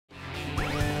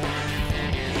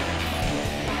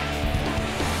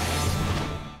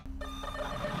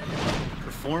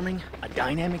Forming a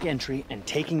dynamic entry and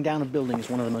taking down a building is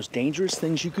one of the most dangerous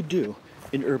things you could do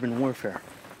in urban warfare.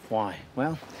 Why?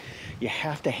 Well, you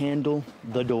have to handle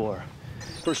the door.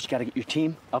 First, you gotta get your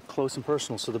team up close and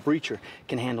personal so the breacher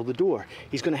can handle the door.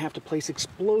 He's gonna have to place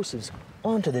explosives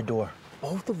onto the door,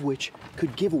 both of which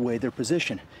could give away their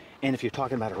position. And if you're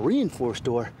talking about a reinforced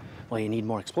door, well, you need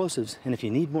more explosives. And if you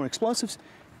need more explosives,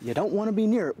 you don't wanna be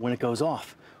near it when it goes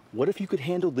off. What if you could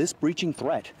handle this breaching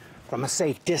threat from a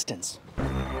safe distance?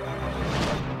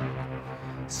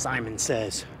 Simon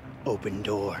says, open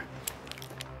door.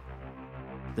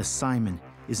 The Simon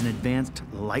is an advanced,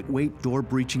 lightweight door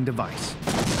breaching device.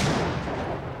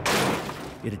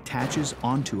 It attaches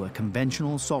onto a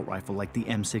conventional assault rifle like the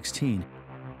M16.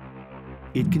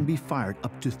 It can be fired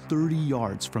up to 30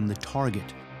 yards from the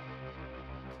target.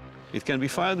 It can be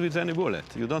fired with any bullet.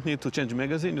 You don't need to change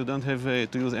magazine, you don't have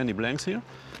to use any blanks here.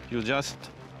 You just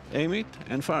aim it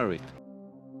and fire it.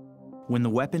 When the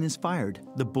weapon is fired,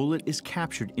 the bullet is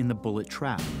captured in the bullet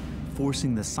trap,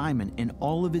 forcing the Simon and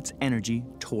all of its energy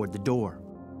toward the door.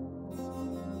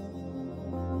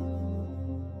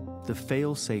 The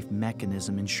fail-safe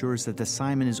mechanism ensures that the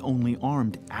Simon is only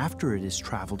armed after it has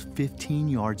traveled 15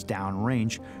 yards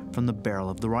downrange from the barrel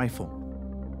of the rifle.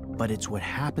 But it's what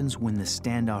happens when the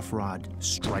standoff rod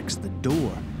strikes the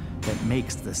door that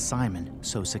makes the Simon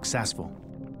so successful.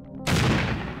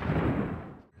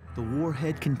 The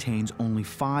warhead contains only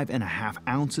 5.5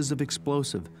 ounces of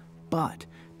explosive, but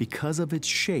because of its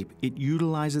shape, it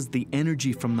utilizes the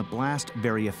energy from the blast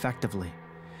very effectively,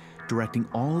 directing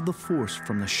all of the force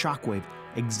from the shockwave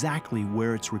exactly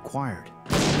where it's required.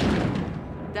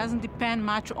 It doesn't depend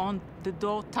much on the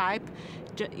door type.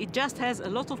 It just has a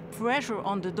lot of pressure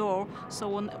on the door, so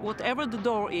whatever the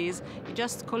door is, it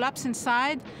just collapses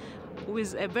inside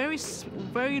with a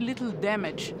very little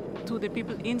damage to the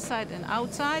people inside and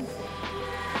outside.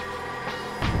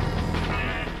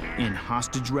 In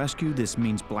hostage rescue, this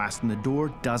means blasting the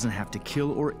door doesn't have to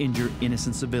kill or injure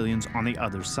innocent civilians on the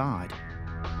other side.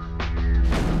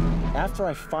 After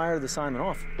I fire the Simon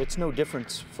off, it's no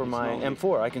difference for my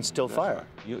M4. I can still fire.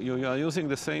 You are using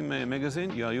the same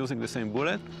magazine, you are using the same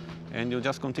bullet, and you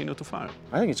just continue to fire.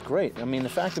 I think it's great. I mean, the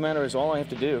fact of the matter is all I have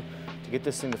to do to get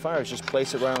this thing to fire is just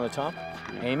place it right on the top,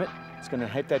 aim it, it's gonna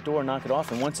hit that door, knock it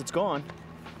off, and once it's gone,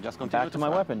 just continue back to my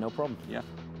weapon, no problem. Yeah.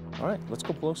 All right, let's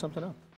go blow something up.